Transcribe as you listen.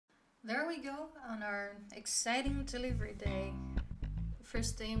There we go on our exciting delivery day. The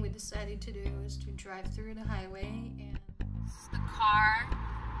first thing we decided to do is to drive through the highway, and the car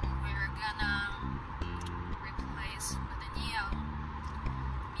we're gonna replace with a NIO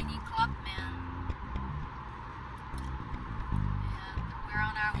Mini Clubman, and we're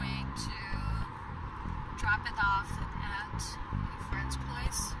on our way to drop it off at a friend's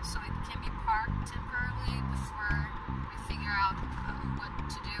place so it can be parked temporarily before we figure out what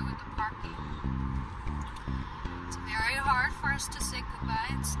to do with the parking. It's very hard for us to say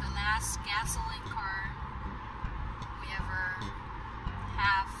goodbye. It's the last gasoline car we ever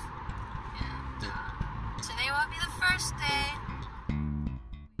have, and today will be the first day.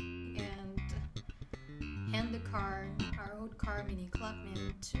 And hand the car, our old car Mini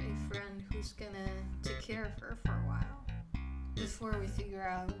Clubman, to a friend who's gonna take care of her for a while before we figure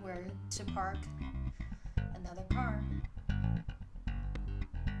out where to park another car.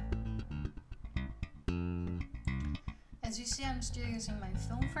 As you see, I'm still using my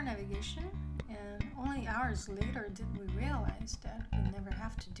phone for navigation, and only hours later did we realize that we never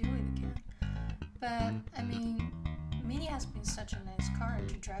have to do it again. But, I mean, Mini has been such a nice car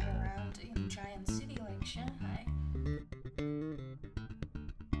to drive around in a giant city like Shanghai.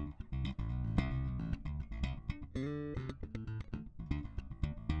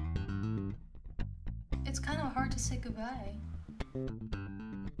 It's kind of hard to say goodbye.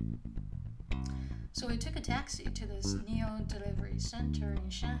 So we took a taxi to this NIO delivery center in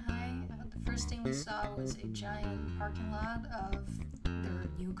Shanghai. The first thing we saw was a giant parking lot of their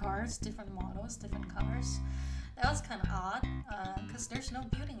new cars, different models, different colors. That was kind of odd because there's no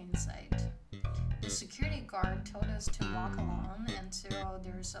building inside. The security guard told us to walk along until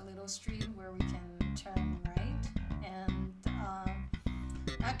there's a little street where we can turn right. And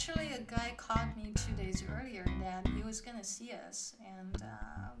actually, a guy called me 2 days earlier that he was gonna see us, and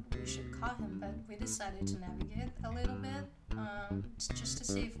we should call him, but we decided to navigate a little bit just to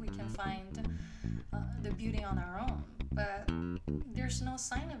see if we can find the building on our own. But there's no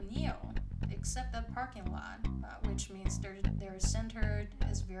sign of NIO except that parking lot, which means their center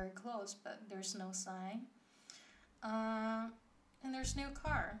is very close, but there's no sign. And there's no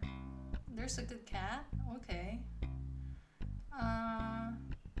car. There's a good cat. Okay.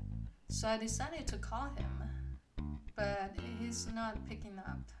 So I decided to call him, but he's not picking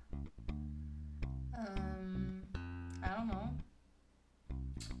up. I don't know.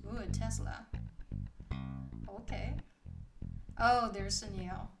 Ooh, a Tesla. Okay. Oh, there's a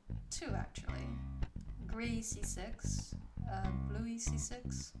NIO. Two, actually. Gray EC6, blue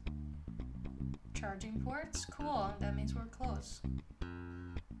EC6. Charging ports. Cool, that means we're close.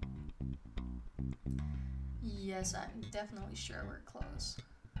 Yes, I'm definitely sure we're close.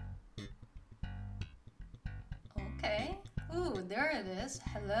 Okay. Ooh, there it is.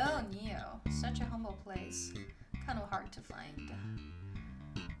 Hello, NIO. Such a humble place. Kind of hard to find.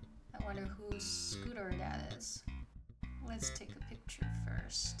 I wonder whose scooter that is. Let's take a picture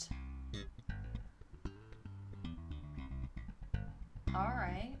first.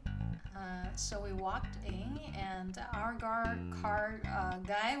 Alright. So we walked in, and our car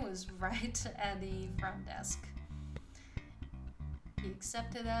guy was right at the front desk. He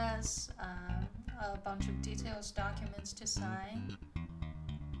accepted us, a bunch of details, documents to sign.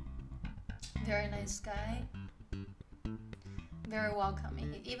 Very nice guy. Very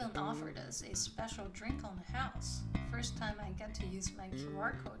welcoming. He even offered us a special drink on the house. First time I get to use my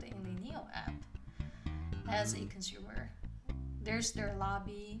QR code in the NIO app as a consumer. There's their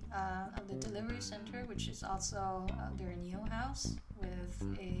lobby of the delivery center, which is also their NIO house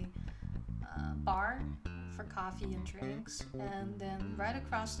with a bar for coffee and drinks. And then right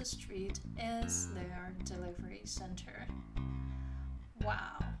across the street is their delivery center.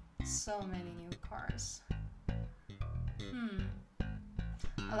 Wow, so many new cars.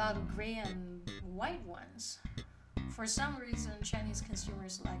 A lot of gray and white ones. For some reason, Chinese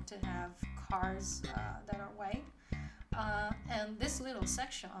consumers like to have cars that are white. And this little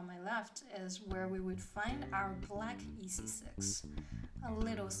section on my left is where we would find our black EC6. A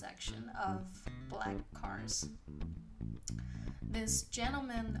little section of black cars. This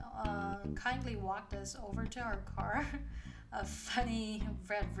gentleman kindly walked us over to our car. A funny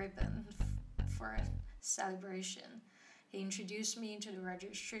red ribbon for a celebration. He introduced me to the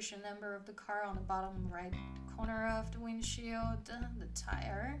registration number of the car on the bottom right corner of the windshield, the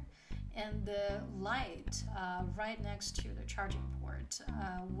tire, and the light right next to the charging port,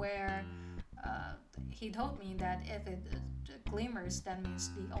 where he told me that if it glimmers, that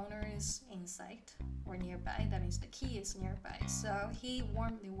means the owner is in sight or nearby. That means the key is nearby. So he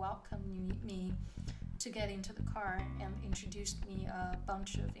warmly welcomed me to get into the car and introduced me a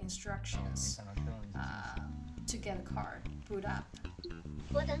bunch of instructions to get a car boot up.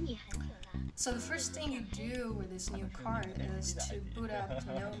 So the first thing you do with this new car is to boot up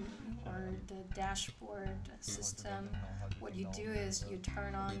NIO or the dashboard system. What you do is you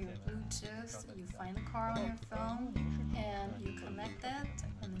turn on your Bluetooth, you find the car on your phone, and you connect it,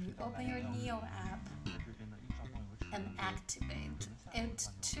 and then you open your NIO app and activate. It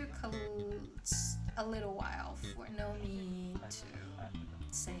took a little while for NIO to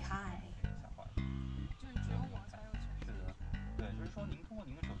say hi.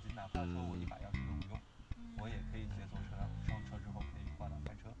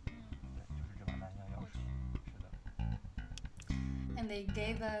 And they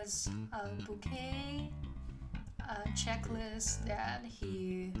gave us a bouquet, a checklist that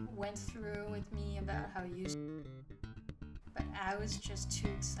he went through with me about how you use it. But I was just too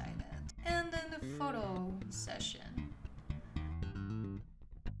excited. And then the photo session.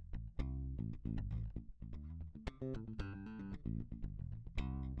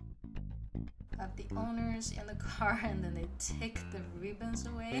 Of the owners in the car, and then they take the ribbons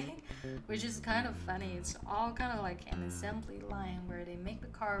away, which is kind of funny. It's all kind of like an assembly line where they make the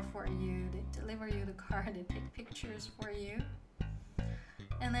car for you, they deliver you the car, they take pictures for you,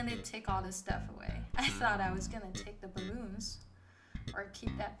 and then they take all the stuff away. I thought I was gonna take the balloons or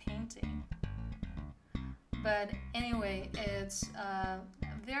keep that painting. But anyway, it's a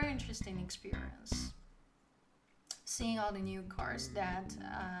very interesting experience. Seeing all the new cars that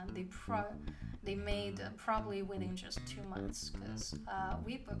they made probably within just 2 months, because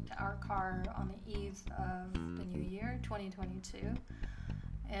we booked our car on the eve of the new year, 2022.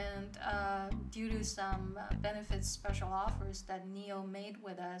 And due to some benefits special offers that NIO made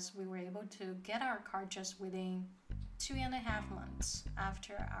with us, we were able to get our car just within 2.5 months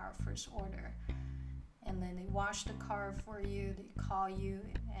after our first order. And then they wash the car for you, they call you,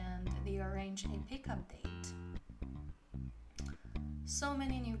 and they arrange a pickup date. So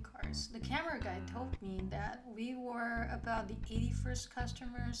many new cars. The camera guy told me that we were about the 81st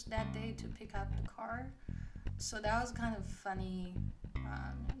customers that day to pick up the car. So that was kind of funny.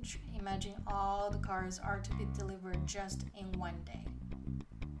 Imagine all the cars are to be delivered just in one day.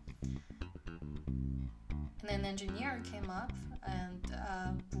 And then an engineer came up and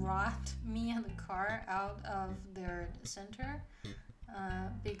brought me and the car out of their center.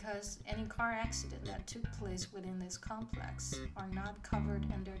 Because any car accident that took place within this complex are not covered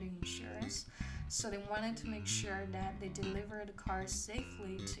under the insurance. So they wanted to make sure that they deliver the car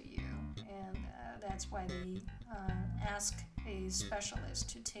safely to you. And that's why they ask a specialist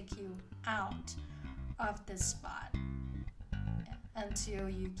to take you out of this spot until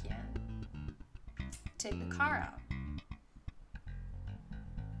you can take the car out.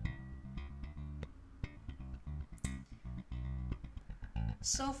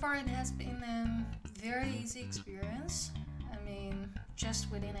 So far it has been a very easy experience. I mean, just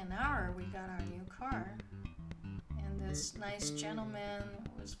within an hour we got our new car. And this nice gentleman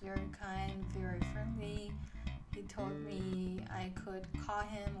was very kind, very friendly. He told me I could call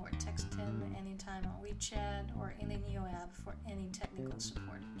him or text him anytime on WeChat or in the NIO app for any technical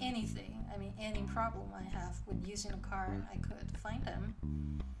support. Anything, I mean any problem I have with using a car, I could find him.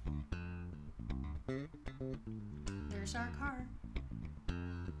 There's our car.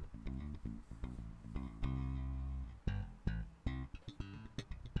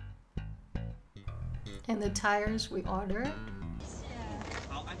 And the tires we ordered.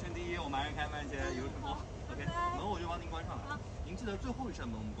 好，安全第一，我马上开慢些，油直播。OK， 门我就帮您关上了。您记得最后一扇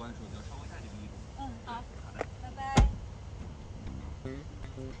门我们关的时候，就要稍微带点力度。好。好的。拜拜。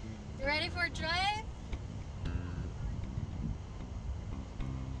You ready for a drive?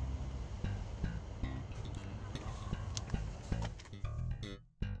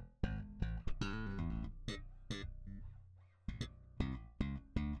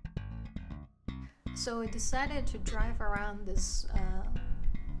 So we decided to drive around this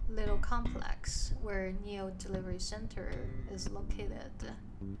little complex where NIO Delivery Center is located.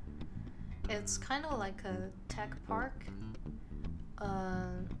 It's kind of like a tech park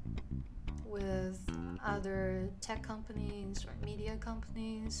with other tech companies or media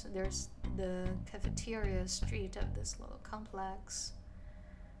companies. There's the cafeteria street of this little complex.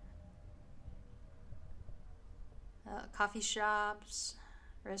 Coffee shops,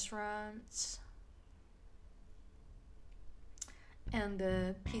 restaurants. And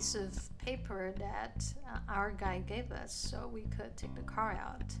the piece of paper that our guy gave us so we could take the car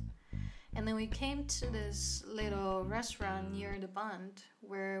out. And then we came to this little restaurant near the Bund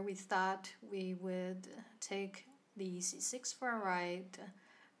where we thought we would take the EC6 for a ride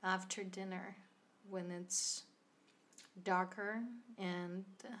after dinner. when it's darker and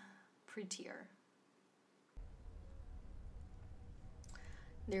prettier.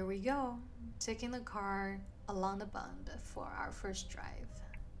 There we go, taking the car along the Bund for our first drive.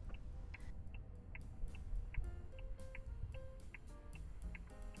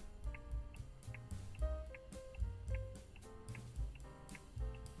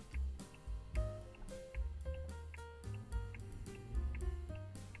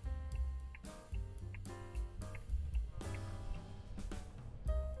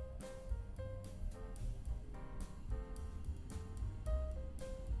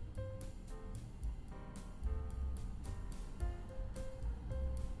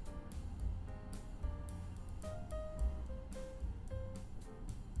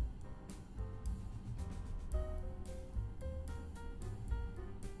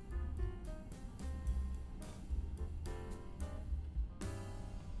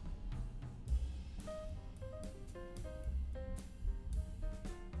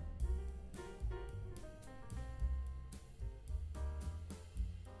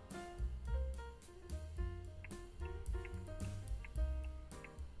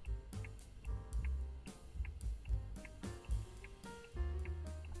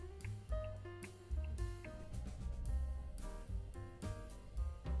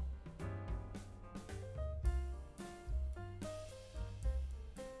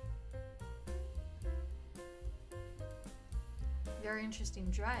 Very interesting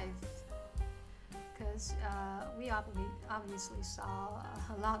drive, because we obviously saw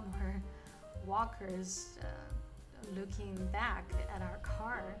a lot more walkers looking back at our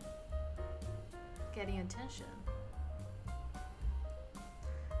car, getting attention.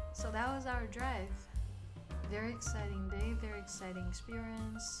 So that was our drive. Very exciting day, very exciting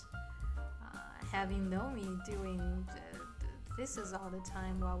experience. Having Nomi doing this is all the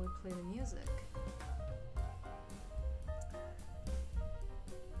time while we play the music.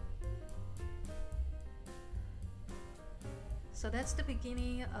 So that's the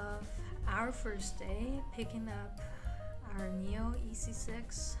beginning of our first day, picking up our NIO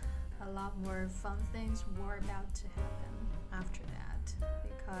EC6. A lot more fun things were about to happen after that,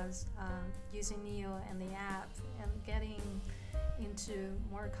 because using NIO and the app and getting into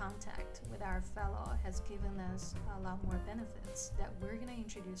more contact with our fellow has given us a lot more benefits that we're going to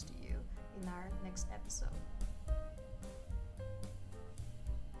introduce to you in our next episode.